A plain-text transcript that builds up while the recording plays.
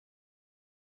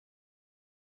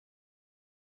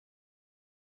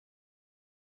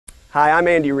Hi, I'm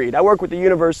Andy Reed. I work with the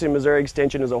University of Missouri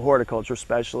Extension as a horticulture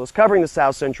specialist covering the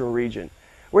South Central region.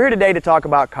 We're here today to talk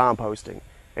about composting,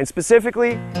 and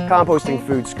specifically composting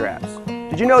food scraps.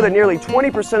 Did you know that nearly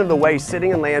 20% of the waste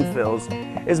sitting in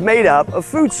landfills is made up of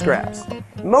food scraps?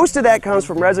 Most of that comes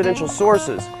from residential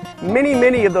sources.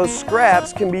 Many of those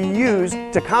scraps can be used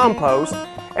to compost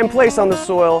and place on the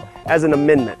soil as an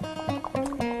amendment.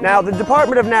 Now, the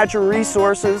Department of Natural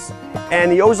Resources and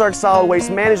the Ozark Solid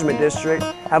Waste Management District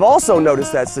have also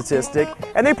noticed that statistic,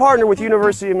 and they partner with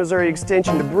University of Missouri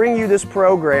Extension to bring you this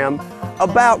program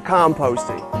about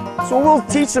composting. So we'll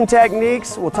teach some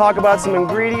techniques, we'll talk about some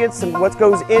ingredients and what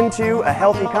goes into a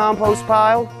healthy compost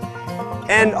pile,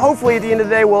 and hopefully at the end of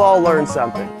the day we'll all learn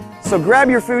something. So grab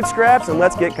your food scraps and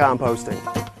let's get composting.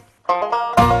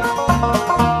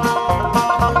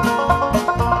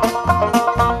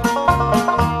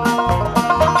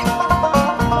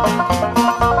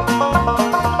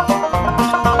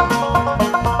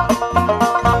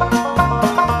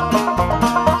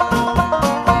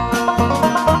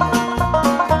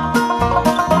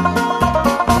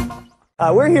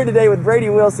 We're here today with Brady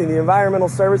Wilson, the Environmental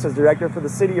Services Director for the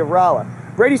City of Rolla.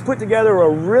 Brady's put together a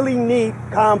really neat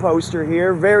composter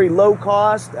here, very low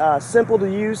cost, simple to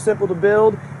use, simple to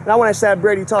build. And I want to have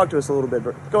Brady talk to us a little bit.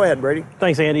 Go ahead, Brady.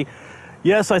 Thanks, Andy.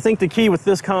 Yes, I think the key with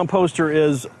this composter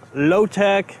is low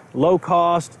tech, low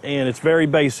cost, and it's very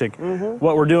basic.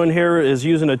 What we're doing here is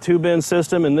using a two-bin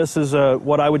system, and this is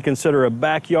what I would consider a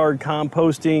backyard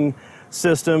composting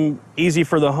system, easy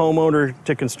for the homeowner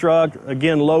to construct.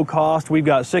 Again, low cost. We've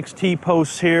got 6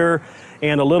 T-posts here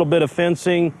and a little bit of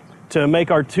fencing to make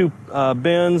our 2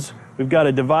 bins. We've got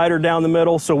a divider down the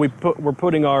middle, so we're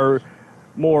putting our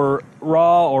more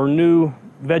raw or new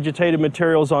vegetative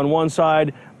materials on one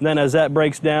side. And then as that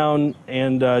breaks down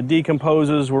and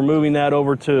decomposes, we're moving that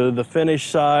over to the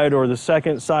finished side or the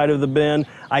second side of the bin.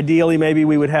 Ideally, maybe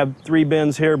we would have 3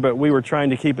 bins here, but we were trying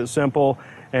to keep it simple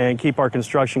and keep our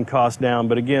construction costs down.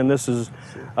 But again, this is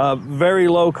very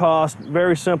low cost,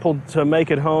 very simple to make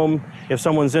at home. If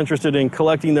someone's interested in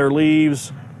collecting their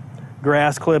leaves,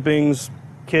 grass clippings,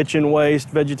 kitchen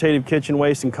waste, vegetative kitchen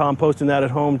waste, and composting that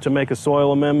at home to make a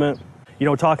soil amendment. You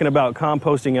know, talking about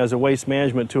composting as a waste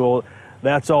management tool,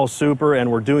 that's all super, and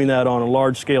we're doing that on a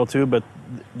large scale too, but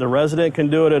the resident can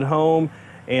do it at home.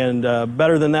 And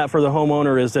better than that for the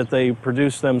homeowner is that they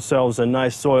produce themselves a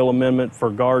nice soil amendment for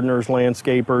gardeners,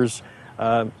 landscapers.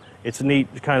 It's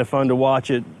neat, kind of fun to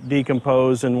watch it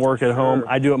decompose and work at home.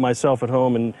 I do it myself at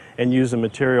home and use the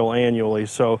material annually.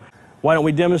 So why don't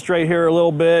we demonstrate here a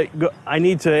little bit? I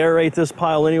need to aerate this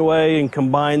pile anyway and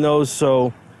combine those.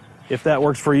 So if that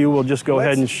works for you, we'll just go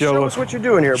ahead and show us what you're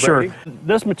doing here, Brady. Sure.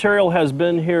 This material has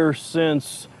been here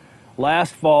since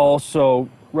last fall, so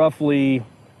roughly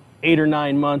 8 or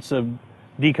 9 months of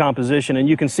decomposition, and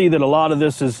you can see that a lot of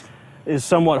this is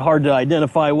somewhat hard to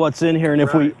identify what's in here.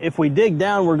 And if we dig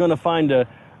down, we're going to find a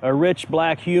rich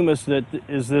black humus that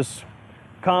is this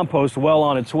compost well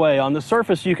on its way. On the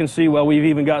surface, you can see, well, we've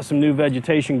even got some new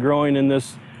vegetation growing in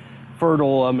this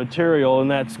fertile material, and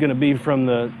that's going to be from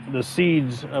the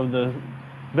seeds of the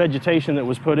vegetation that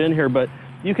was put in here. But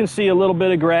you can see a little bit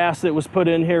of grass that was put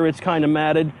in here. It's kind of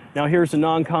matted. Now here's a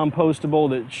non-compostable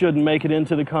that shouldn't make it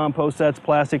into the compost. That's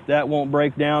plastic. That won't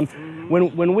break down.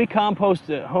 When we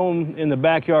compost at home in the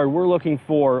backyard, we're looking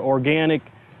for organic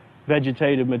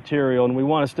vegetative material, and we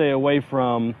want to stay away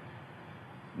from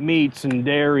meats and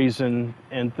dairies and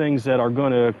things that are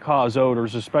going to cause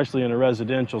odors, especially in a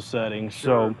residential setting.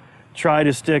 So try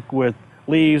to stick with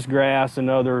leaves, grass,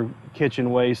 and other kitchen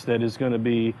waste that is going to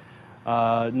be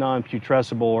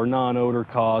non-putrescible or non-odor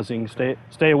causing.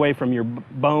 Stay away from your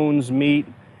bones, meat,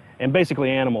 and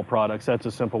basically animal products. That's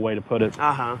a simple way to put it.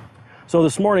 So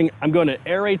this morning I'm going to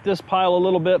aerate this pile a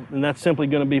little bit, and that's simply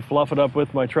going to be fluff it up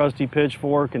with my trusty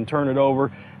pitchfork and turn it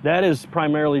over. That is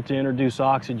primarily to introduce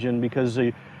oxygen, because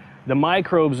the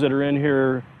microbes that are in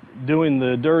here doing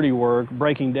the dirty work,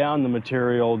 breaking down the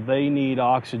material, they need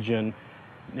oxygen.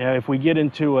 Now, if we get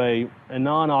into a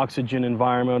non-oxygen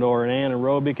environment or an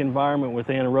anaerobic environment with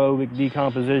anaerobic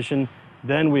decomposition,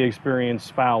 then we experience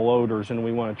foul odors, and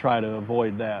we want to try to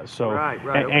avoid that. So,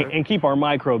 and keep our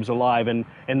microbes alive, and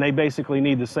they basically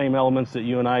need the same elements that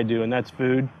you and I do, and that's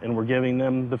food, and we're giving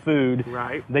them the food.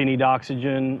 They need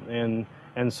oxygen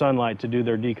and sunlight to do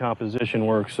their decomposition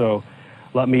work. So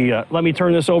let me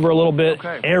turn this over a little bit,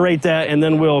 aerate that, and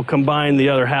then we'll combine the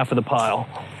other half of the pile.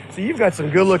 So you've got some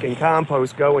good-looking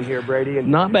compost going here, Brady. And,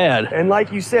 not bad. And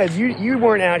like you said, you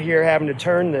weren't out here having to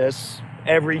turn this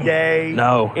every day.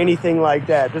 No. Anything like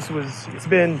that. It's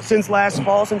been since last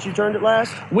fall since you turned it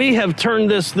last? We have turned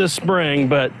this spring,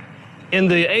 but In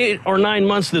the 8 or 9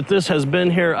 months that this has been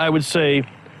here, I would say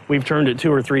we've turned it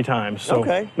 2 or 3 times. So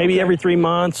maybe every 3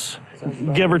 months,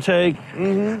 give or take.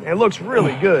 It looks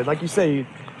really good. Like you say,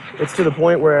 it's to the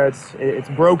point where it's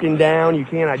broken down. You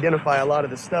can't identify a lot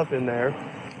of the stuff in there.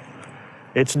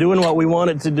 It's doing what we want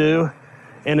it to do.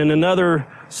 And in another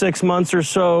 6 months or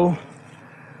so,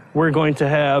 we're going to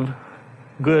have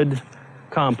good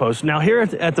compost. Now here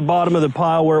at the bottom of the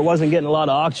pile where it wasn't getting a lot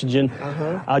of oxygen,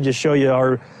 I'll just show you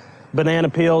our banana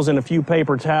peels and a few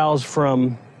paper towels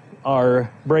from our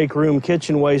break room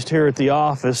kitchen waste here at the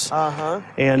office.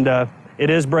 And it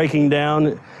is breaking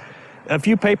down. A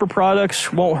few paper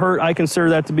products won't hurt. I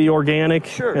consider that to be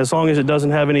organic, as long as it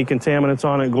doesn't have any contaminants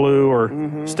on it, glue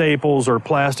or staples or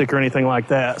plastic or anything like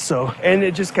that. So, and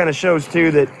it just kind of shows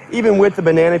too that even with the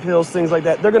banana peels, things like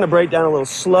that, they're going to break down a little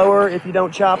slower if you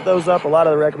don't chop those up. A lot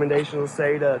of the recommendations will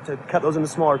say to cut those into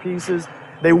smaller pieces.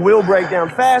 They will break down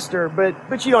faster,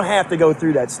 but you don't have to go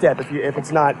through that step if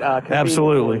it's not convenient.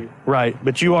 Absolutely right.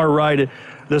 But you are right.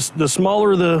 The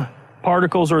smaller the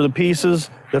particles or the pieces,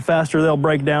 the faster they'll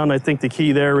break down. I think the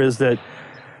key there is that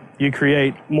you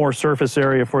create more surface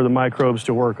area for the microbes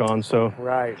to work on. So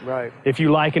right. If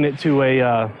you liken it to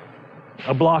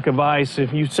a block of ice,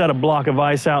 if you set a block of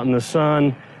ice out in the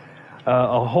sun,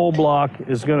 a whole block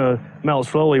is going to melt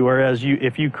slowly, whereas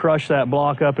if you crush that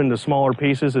block up into smaller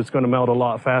pieces, it's going to melt a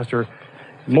lot faster.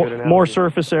 More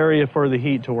surface area for the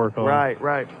heat to work on.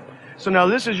 Right. So now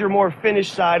this is your more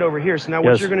finished side over here. So now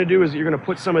what you're going to do is you're going to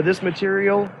put some of this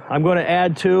material. I'm going to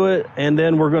add to it, and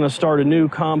then we're going to start a new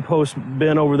compost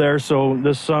bin over there. So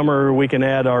this summer we can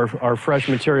add our fresh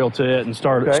material to it and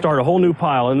start a whole new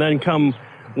pile. And then come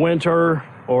winter,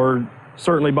 or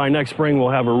certainly by next spring, we'll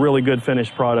have a really good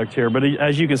finished product here. But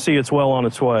as you can see, it's well on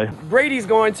its way. Brady's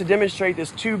going to demonstrate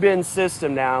this 2-bin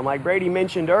system now. And like Brady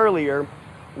mentioned earlier,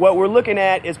 what we're looking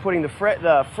at is putting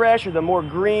the fresh or the more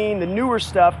green, the newer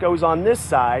stuff goes on this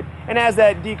side, and as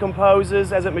that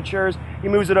decomposes, as it matures, he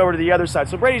moves it over to the other side.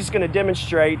 So Brady's going to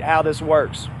demonstrate how this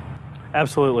works.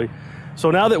 Absolutely.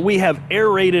 So now that we have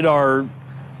aerated our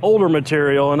older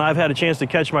material and I've had a chance to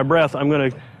catch my breath, I'm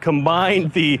going to combine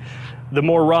the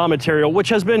more raw material, which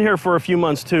has been here for a few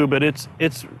months too, but it's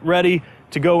ready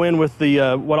to go in with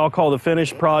the what I'll call the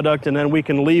finished product, and then we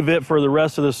can leave it for the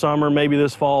rest of the summer, maybe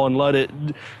this fall, and let it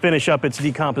finish up its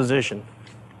decomposition.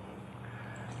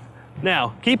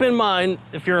 Now, keep in mind,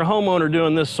 if you're a homeowner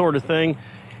doing this sort of thing,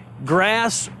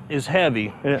 grass is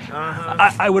heavy.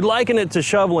 I would liken it to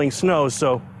shoveling snow,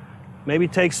 so maybe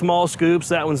take small scoops.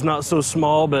 That one's not so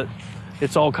small, but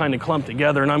it's all kind of clumped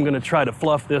together, and I'm going to try to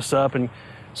fluff this up, and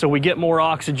so we get more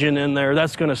oxygen in there.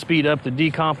 That's going to speed up the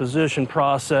decomposition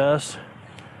process.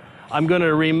 I'm going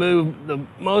to remove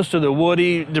most of the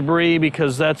woody debris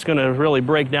because that's going to really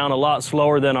break down a lot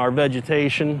slower than our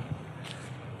vegetation.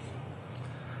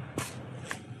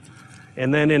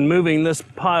 And then in moving this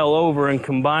pile over and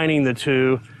combining the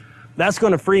two, that's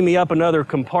going to free me up another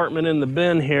compartment in the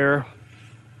bin here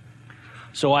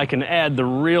so I can add the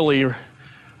really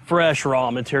fresh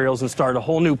raw materials and start a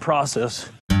whole new process.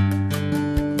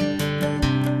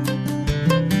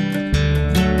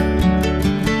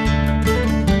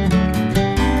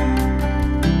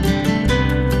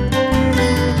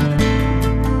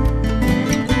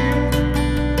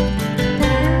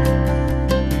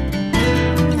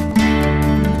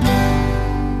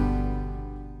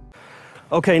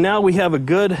 Okay, now we have a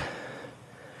good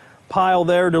pile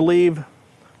there to leave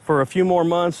for a few more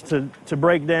months to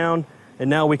break down, and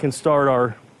now we can start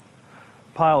our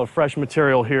pile of fresh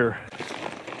material here.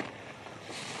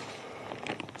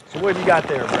 So what have you got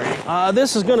there, Brady?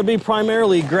 This is going to be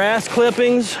primarily grass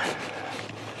clippings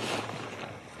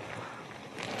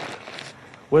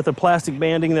with a plastic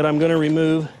banding that I'm going to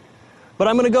remove. But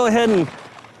I'm going to go ahead and,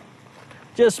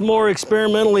 just more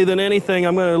experimentally than anything,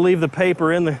 I'm going to leave the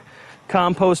paper in the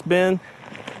compost bin.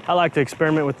 I like to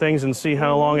experiment with things and see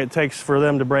how long it takes for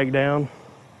them to break down.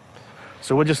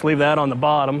 So we'll just leave that on the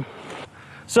bottom.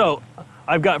 So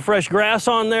I've got fresh grass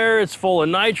on there. It's full of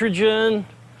nitrogen.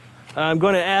 I'm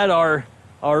going to add our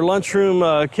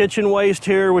lunchroom kitchen waste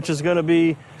here, which is going to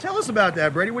be... Tell us about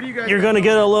that, Brady. What do you guys... You're going to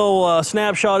get a little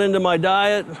snapshot into my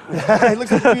diet. It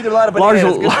looks like you eat a lot of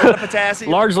bananas. Good amount of potassium.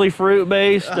 Largely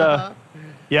fruit-based.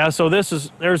 Yeah, so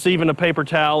there's even a paper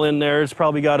towel in there. It's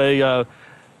probably got a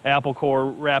apple core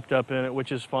wrapped up in it,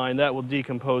 which is fine. That will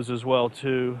decompose as well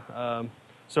too.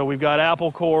 So we've got apple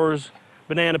cores,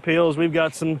 banana peels. We've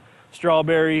got some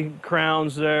strawberry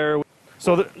crowns there.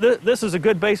 So this is a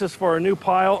good basis for a new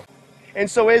pile. And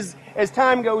so as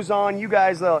time goes on, you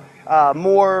guys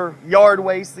more yard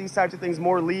waste, these types of things,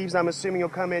 more leaves, I'm assuming you'll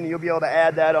come in and you'll be able to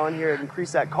add that on here and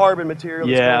increase that carbon material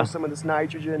that's going with some of this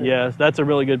nitrogen. Yes, that's a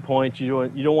really good point. You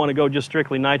don't want to go just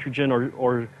strictly nitrogen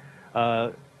or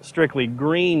strictly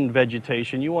green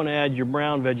vegetation. You want to add your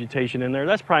brown vegetation in there.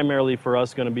 That's primarily for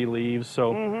us going to be leaves.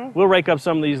 So we'll rake up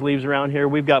some of these leaves around here.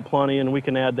 We've got plenty and we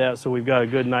can add that, so we've got a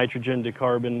good nitrogen to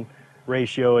carbon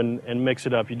ratio and mix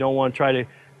it up. You don't want to try to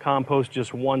compost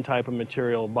just one type of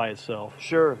material by itself.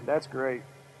 Sure, that's great.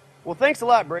 Well, thanks a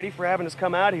lot, Brady, for having us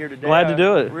come out here today. Glad to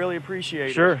do it. Really appreciate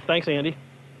it. Sure, thanks, Andy.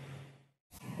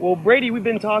 Well, Brady, we've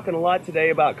been talking a lot today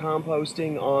about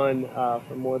composting on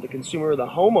from more the consumer or the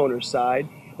homeowner side.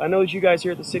 I know that you guys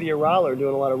here at the City of Raleigh are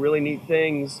doing a lot of really neat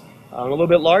things on a little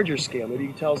bit larger scale. Maybe you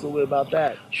can tell us a little bit about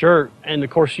that. Sure, and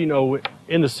of course, you know,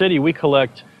 in the city we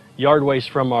collect yard waste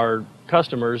from our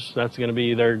customers. That's going to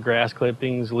be their grass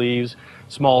clippings, leaves,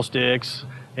 small sticks,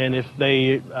 and if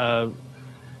they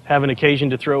have an occasion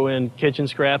to throw in kitchen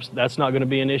scraps, that's not going to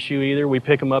be an issue either. We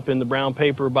pick them up in the brown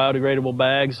paper biodegradable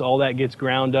bags. All that gets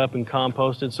ground up and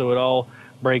composted, so it all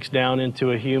breaks down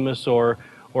into a humus or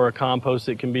a compost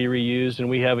that can be reused, and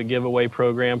we have a giveaway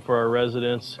program for our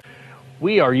residents.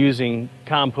 We are using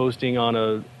composting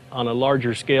on a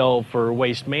larger scale for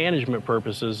waste management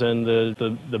purposes, and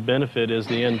the benefit is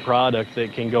the end product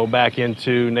that can go back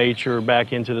into nature,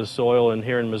 back into the soil. And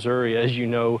here in Missouri, as you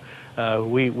know,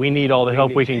 we need all the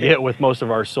help we can get with most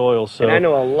of our soil. So, and I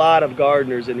know a lot of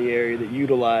gardeners in the area that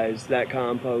utilize that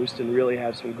compost and really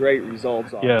have some great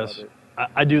results off of it.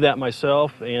 I do that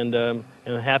myself, and I'm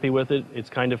happy with it. It's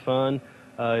kind of fun.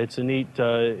 It's a neat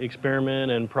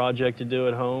experiment and project to do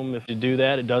at home. If you do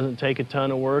that, it doesn't take a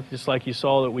ton of work. Just like you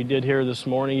saw that we did here this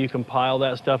morning, you can pile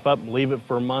that stuff up, leave it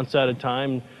for months at a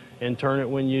time, and turn it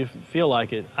when you feel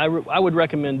like it. I would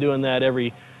recommend doing that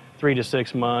every 3 to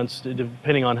 6 months,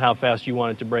 depending on how fast you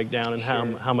want it to break down and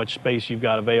how much space you've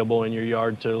got available in your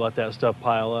yard to let that stuff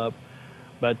pile up.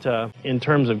 But in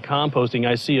terms of composting,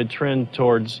 I see a trend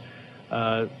towards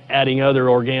adding other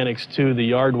organics to the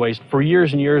yard waste. For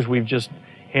years and years, we've just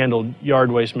handled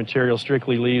yard waste material,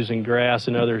 strictly leaves and grass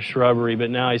and other shrubbery, but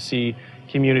now I see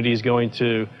communities going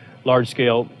to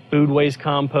large-scale food waste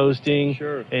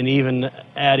composting, and even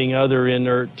adding other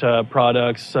inert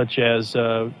products such as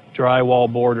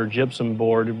drywall board or gypsum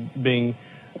board, being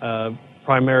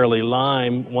primarily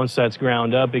lime. Once that's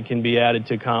ground up, it can be added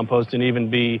to compost and even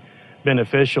be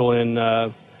beneficial in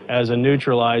as a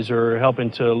neutralizer,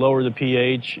 helping to lower the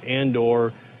pH and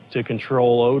or to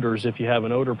control odors if you have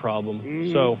an odor problem.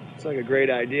 So it's like a great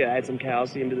idea. Add some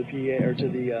calcium to the pH or to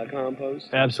the compost.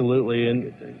 Absolutely,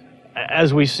 and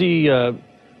as we see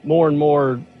more and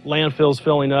more landfills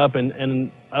filling up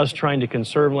and us trying to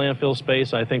conserve landfill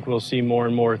space, I think we'll see more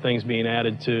and more things being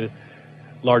added to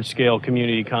large-scale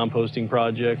community composting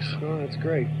projects. Oh, that's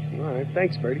great. All right,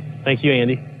 thanks, Brady. Thank you,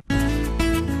 Andy.